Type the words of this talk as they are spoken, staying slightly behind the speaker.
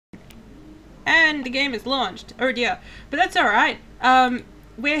And the game is launched. Oh dear. But that's alright.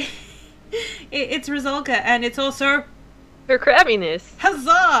 We're... it's Rizolka, and it's also... HerCrabbiness.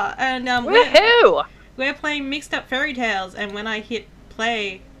 Huzzah! And, Woohoo! we're playing Mixed Up Fairy Tales, and when I hit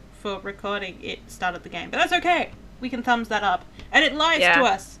play for recording, it started the game. But that's okay. We can thumbs that up. And it lies to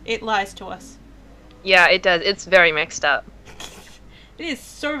us. It lies to us. Yeah, it does. It's very mixed up. It is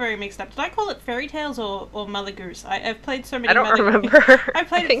so very mixed up. Did I call it Fairy Tales or Mother Goose? I've played so many. I don't remember. I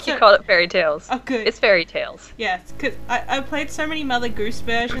think you called it Fairy Tales. Oh, good. It's Fairy Tales. Yes, because I've played so many Mother Goose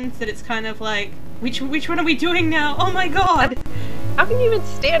versions that it's kind of like, which one are we doing now? Oh my god! How can you even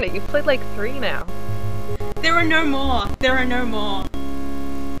stand it? You've played like 3 now. There are no more. There are no more.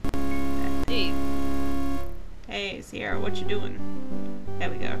 Jeez. Hey, Sierra, what you doing? There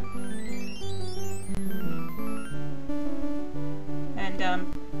we go.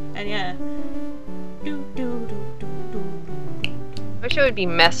 And yeah. I wish it would be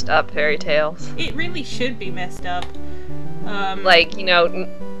messed up Fairy Tales. It really should be messed up. Like, you know,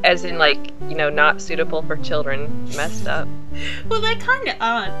 as in like, you know, not suitable for children. Messed up. Well, they kind of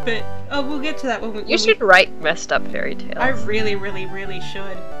aren't, but we'll get to that when we. You should write messed up Fairy Tales. I really, really, really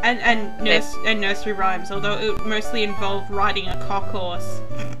should. And nursery rhymes, although it would mostly involve riding a cock horse.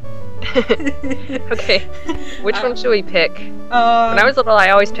 Okay, which one should we pick? When I was little,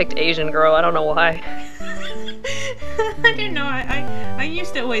 I always picked Asian Girl. I don't know why. I don't know. I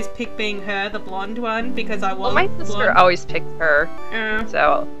used to always pick being her, the blonde one, because I was. Well, my sister blonde. always picked her,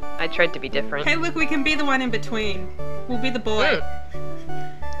 so I tried to be different. Hey, look, we can be the one in between. We'll be the boy.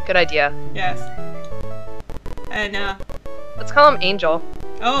 Good idea. Yes. And let's call him Angel.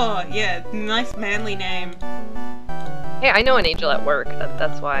 Oh yeah, nice manly name. Hey, I know an angel at work.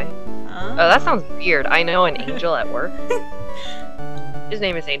 That's why. Oh, that sounds weird. I know an angel at work. His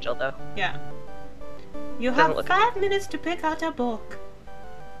name is Angel, though. Yeah. You have 5 minutes to pick out a book.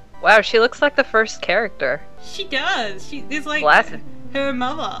 Wow, she looks like the first character. She does. She is like her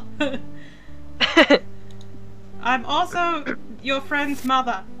mother. I'm also your friend's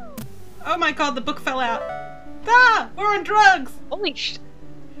mother. Oh my god, the book fell out. Ah! We're on drugs! Holy sh...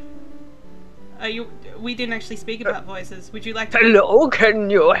 We didn't actually speak about voices. Would you like to... Hello,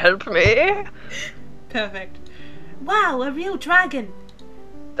 can you help me? Perfect. Wow, a real dragon.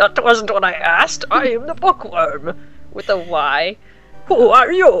 That wasn't what I asked. I am the bookworm. With a Y. Who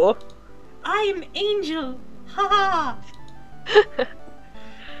are you? I am Angel. Ha ha.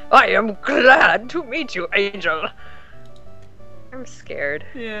 I am glad to meet you, Angel. I'm scared.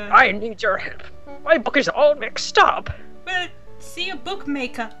 Yeah. I need your help. My book is all mixed up. Well, see a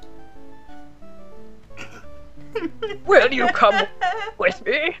bookmaker. Will you come with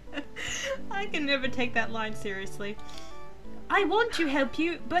me? I can never take that line seriously. I want to help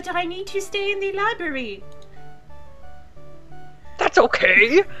you, but I need to stay in the library. That's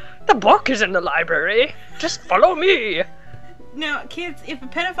okay. The book is in the library. Just follow me. Now, kids, if a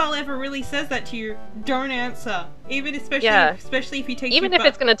pedophile ever really says that to you, don't answer. Especially if he takes Even if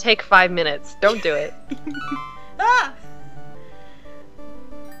it's gonna take 5 minutes, don't do it. Ah!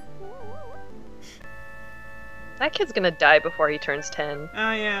 That kid's gonna die before he turns 10.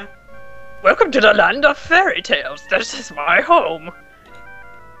 Oh, yeah. Welcome to the land of fairy tales. This is my home.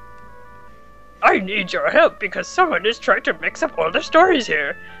 I need your help because someone is trying to mix up all the stories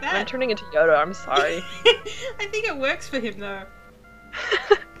here. I'm turning into Yoda, I'm sorry. I think it works for him, though.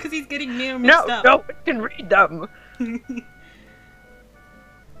 Because he's getting me mixed up. No, we can read them.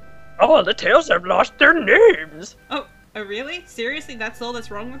 All the tales have lost their names. Oh, really? Seriously? That's all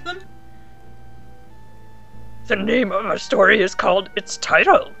that's wrong with them? The name of a story is called its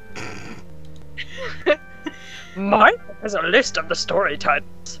title. Mine has a list of the story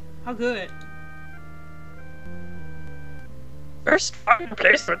titles. How good. First, find the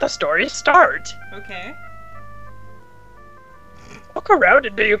place where the stories start. Okay. Look around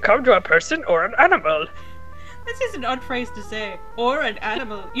until you come to a person or an animal. That's just an odd phrase to say. Or an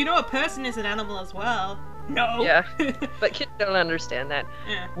animal. You know a person is an animal as well. No. Yeah, but kids don't understand that.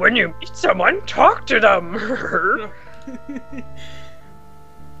 Yeah. When you meet someone, talk to them.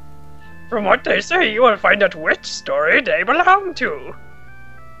 From what they say, you will find out which story they belong to.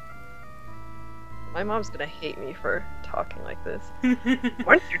 My mom's gonna hate me for talking like this.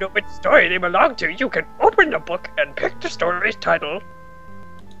 Once you know which story they belong to, you can open the book and pick the story's title.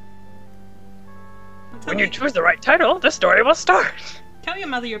 When you choose the right title, the story will start. Tell your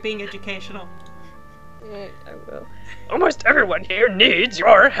mother you're being educational. Yeah, I will. Almost everyone here needs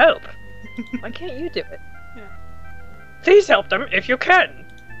your help. Why can't you do it? Yeah. Please help them if you can.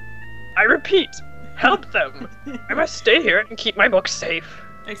 I repeat, help them. I must stay here and keep my book safe.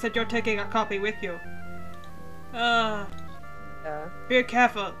 Except you're taking a copy with you. Yeah. Be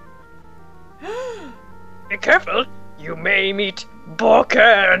careful. Be careful, you may meet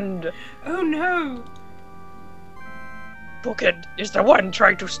Bookend. Oh no! Bookend is the one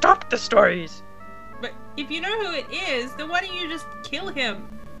trying to stop the stories. But if you know who it is, then why don't you just kill him?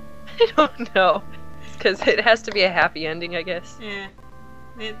 I don't know. Because it has to be a happy ending, I guess. Yeah.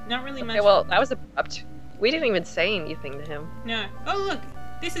 Not really much. Okay, well, that was abrupt. We didn't even say anything to him. No. Oh, look!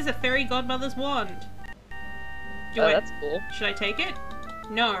 This is a fairy godmother's wand. That's cool. Should I take it?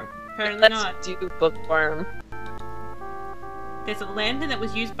 No, apparently Let's not. do bookworm. There's a lantern that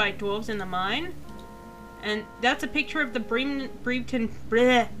was used by dwarves in the mine. And that's a picture of the Bremen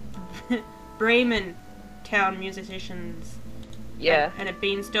town musicians. Yeah. And a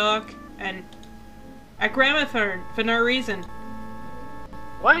beanstalk. And a gramophone for no reason.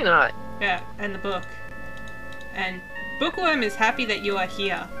 Why not? Yeah, and the book. And Bookworm is happy that you are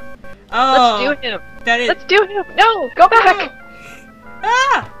here. Oh, let's do him. Let's do him. No, go back. No.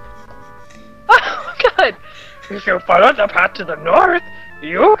 Ah! Oh God! If you follow the path to the north,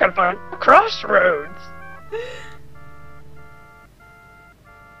 you can find a crossroads.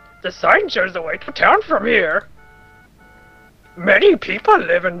 The sign shows the way to town from here. Many people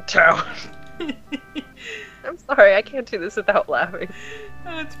live in town. I'm sorry, I can't do this without laughing.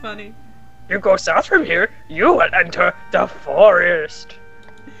 Oh, it's funny. You go south from here, you will enter the forest.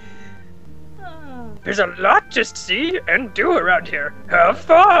 Oh. There's a lot to see and do around here. Have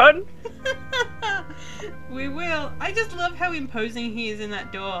fun! We will. I just love how imposing he is in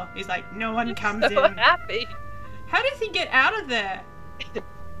that door. He's like, no one comes so in. Happy. How does he get out of there?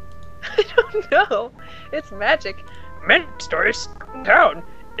 I don't know. It's magic. Many stories down.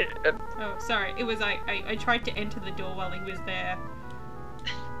 Oh, sorry. It was I tried to enter the door while he was there.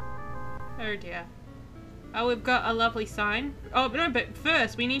 Oh dear. Oh, we've got a lovely sign. Oh, no, but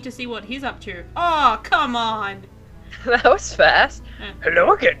first we need to see what he's up to. Oh, come on! That was fast.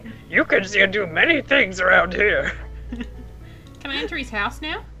 Hello again. You can see and do many things around here. Can I enter his house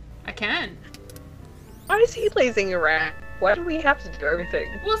now? I can. Why is he lazing around? Why do we have to do everything?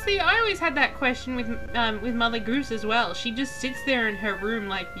 Well, see, I always had that question with Mother Goose as well. She just sits there in her room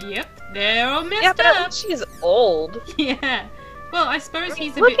like, yep, they're all messed but up. She's old. Yeah. Well, I suppose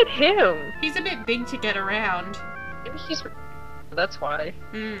he's a Look bit... at him. He's a bit big to get around. Maybe he's... That's why.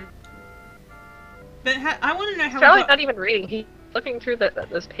 Hmm. But I want to know how... He's probably not even reading. He's looking through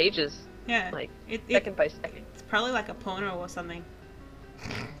those pages. Yeah. Like, second by second. It's probably like a porno or something.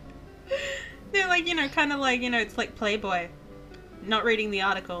 They're like, you know, kind of like, you know, it's like Playboy. Not reading the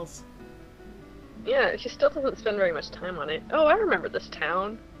articles. Yeah, she still doesn't spend very much time on it. Oh, I remember this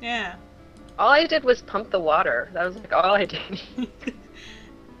town. Yeah. All I did was pump the water. That was like all I did.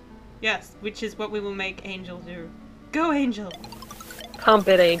 Yes, which is what we will make Angel do. Go, Angel! Pump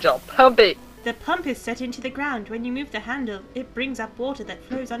it, Angel. Pump it! The pump is set into the ground. When you move the handle, it brings up water that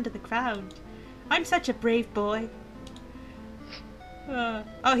flows under the ground. I'm such a brave boy.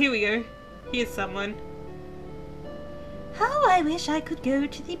 Oh, here we go. Here's someone. How I wish I could go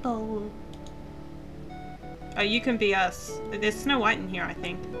to the bowl. Oh, you can be us. There's Snow White in here, I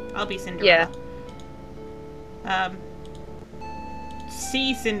think. I'll be Cinderella. Yeah.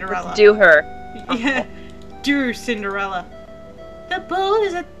 See Cinderella. Let's do her. Yeah. Do Cinderella. The ball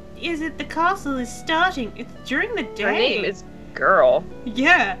is at the castle is starting. It's during the day. Her name is Girl.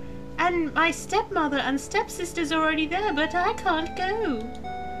 Yeah. And my stepmother and stepsister's already there, but I can't go.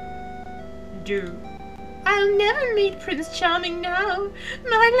 Do. I'll never meet Prince Charming now.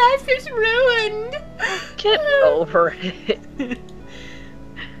 My life is ruined. Get over it.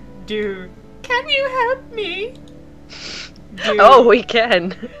 Do. Can you help me? Do. Oh, we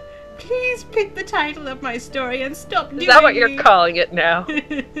can. Please pick the title of my story and stop doing it. Is that what you're calling it now?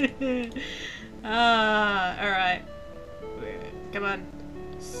 Alright. Come on.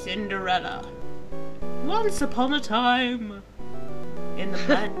 Cinderella. Once upon a time. In the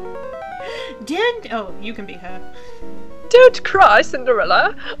mud. Oh, you can be her. Don't cry,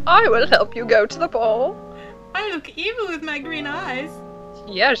 Cinderella. I will help you go to the ball. I look evil with my green eyes.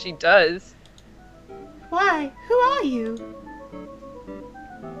 Yeah, she does. Why? Who are you?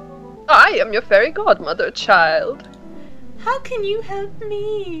 I am your fairy godmother, child. How can you help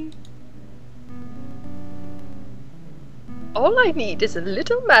me? All I need is a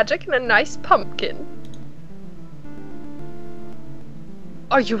little magic and a nice pumpkin.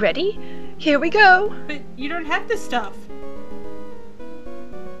 Are you ready? Here we go. But you don't have the stuff.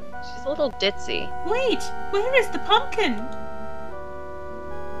 She's a little ditzy. Wait, where is the pumpkin?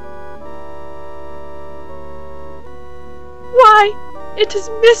 Why, it is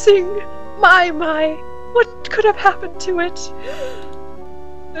missing. My, what could have happened to it?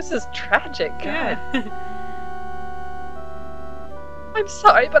 This is tragic, God. Yeah. I'm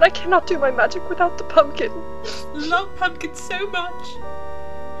sorry, but I cannot do my magic without the pumpkin. Love pumpkins so much.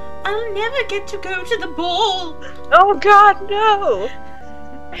 I'll never get to go to the ball. Oh God, no!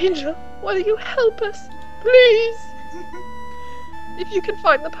 Angel, will you help us? Please! If you can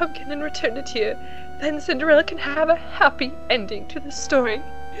find the pumpkin and return it here, then Cinderella can have a happy ending to the story.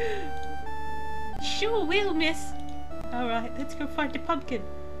 Sure will, miss. Alright, let's go find the pumpkin.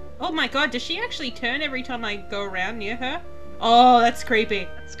 Oh my God, does she actually turn every time I go around near her? Oh, that's creepy.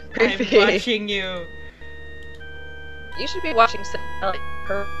 That's creepy. I'm watching you. You should be watching Cinderella,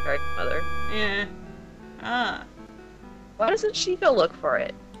 her mother. Yeah. Ah. Why doesn't she go look for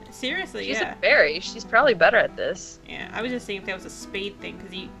it? Seriously, She's yeah. a fairy. She's probably better at this. Yeah, I was just seeing if there was a speed thing,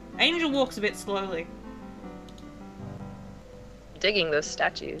 because Angel walks a bit slowly. Digging those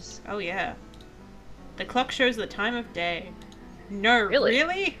statues. Oh yeah. The clock shows the time of day. No,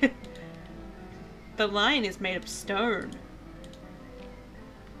 really? The lion is made of stone.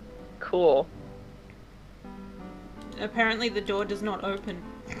 Cool. Apparently the door does not open.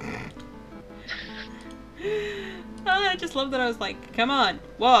 Oh, I just love that I was like, come on,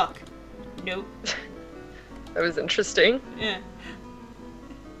 walk. Nope. That was interesting. Yeah.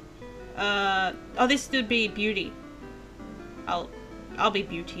 Oh, this would be Beauty. I'll be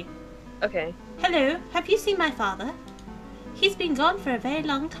Beauty. Okay. Hello, have you seen my father? He's been gone for a very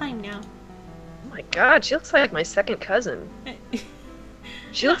long time now. Oh my God, she looks like my second cousin.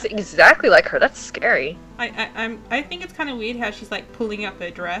 She looks exactly like her. That's scary. I think it's kind of weird how she's like pulling up her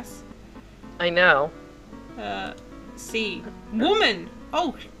dress. I know. See, woman.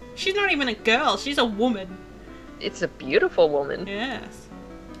 Oh, she's not even a girl. She's a woman. It's a beautiful woman. Yes.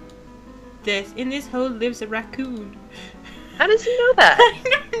 In this hole lives a raccoon. How does he know that?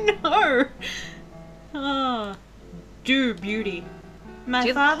 I don't know. Oh, dear Beauty. My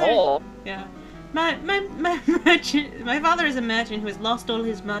father. Hole. Yeah. My father is a merchant who has lost all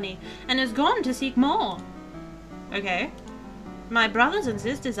his money and has gone to seek more. Okay. My brothers and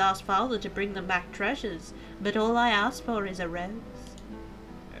sisters asked father to bring them back treasures, but all I ask for is a rose.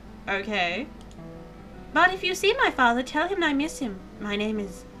 Okay. But if you see my father, tell him I miss him. My name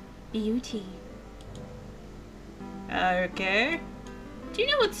is Beauty. Okay. Do you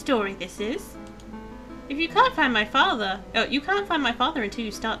know what story this is? If you can't find my father... Oh, you can't find my father until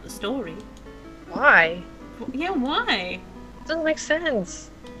you start the story. Why? Yeah, why? It doesn't make sense.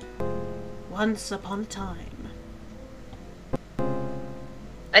 Once upon a time.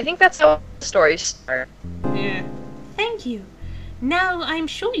 I think that's how stories start. Yeah. Thank you. Now, I'm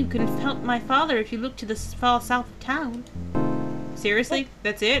sure you can help my father if you look to the far south of town. Seriously?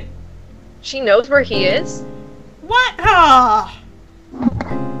 That's it? She knows where he is? What? Ah!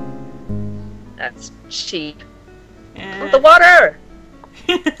 That's cheap. Yeah. Pump the water!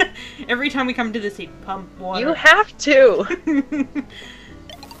 Every time we come to this, he pump water. You have to!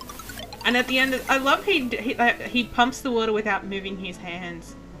 And at the end, I love he pumps the water without moving his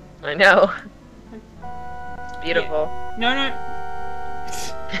hands. I know. It's beautiful. Yeah.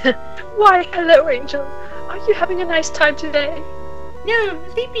 No. Why, hello, Angel. Are you having a nice time today? No,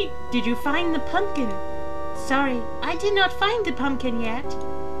 Sleepy. Did you find the pumpkin? Sorry, I did not find the pumpkin yet.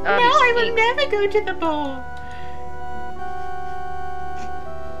 No, I will never go to the ball.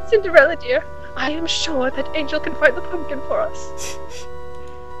 Cinderella, dear, I am sure that Angel can find the pumpkin for us.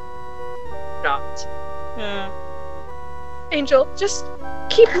 Not. Angel, just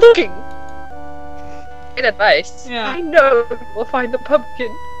keep looking. Good advice. Yeah. I know we'll find the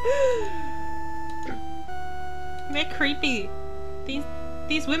pumpkin. They're creepy.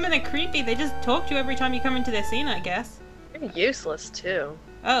 These women are creepy. They just talk to you every time you come into their scene, I guess. You're useless, too.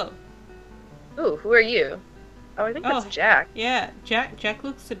 Oh. Ooh, who are you? Oh, I think that's Jack. Yeah, Jack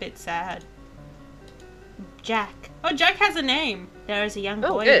looks a bit sad. Jack. Oh, Jack has a name. There is a young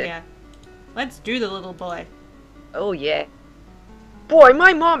boy here. Let's do the little boy. Oh, yeah. Boy,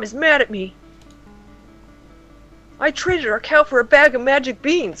 my mom is mad at me. I traded our cow for a bag of magic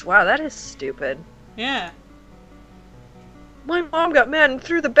beans. Wow, that is stupid. Yeah. My mom got mad and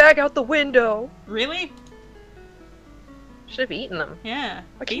threw the bag out the window. Really? Should have eaten them. Yeah.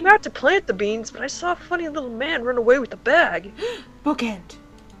 I came out to plant the beans, but I saw a funny little man run away with the bag. Bookend.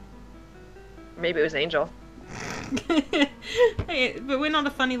 Maybe it was Angel. Hey, but we're not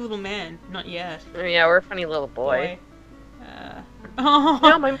a funny little man. Not yet. Oh, yeah, we're a funny little boy. Oh.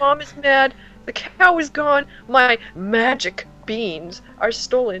 Now my mom is mad. The cow is gone. My magic beans are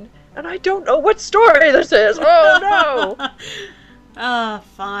stolen. And I don't know what story this is. Oh, no. Ah,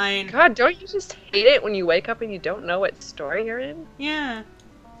 fine. God, don't you just hate it when you wake up and you don't know what story you're in? Yeah.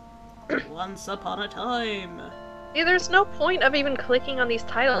 Once upon a time. Yeah, there's no point of even clicking on these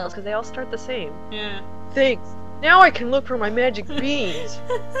titles because they all start the same. Yeah. Thanks. Now I can look for my magic beans.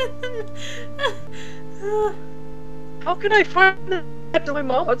 How can I find them after my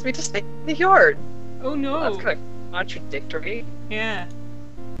mom wants me to stay in the yard? Oh no. That's kind of contradictory. Yeah.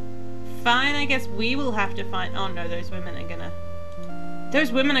 Fine, I guess we will have to find... Oh no, those women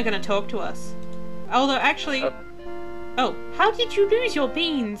are gonna talk to us. Although, actually... Oh, how did you lose your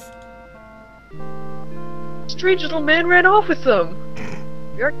beans? Strange little man ran off with them.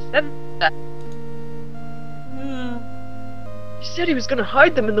 We already said that. He said he was gonna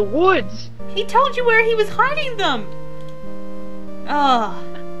hide them in the woods. He told you where he was hiding them! Oh.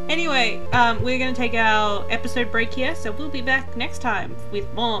 Anyway, we're gonna take our episode break here, so we'll be back next time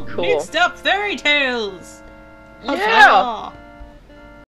with more Cool. mixed up fairy tales! Yeah! Huzzah!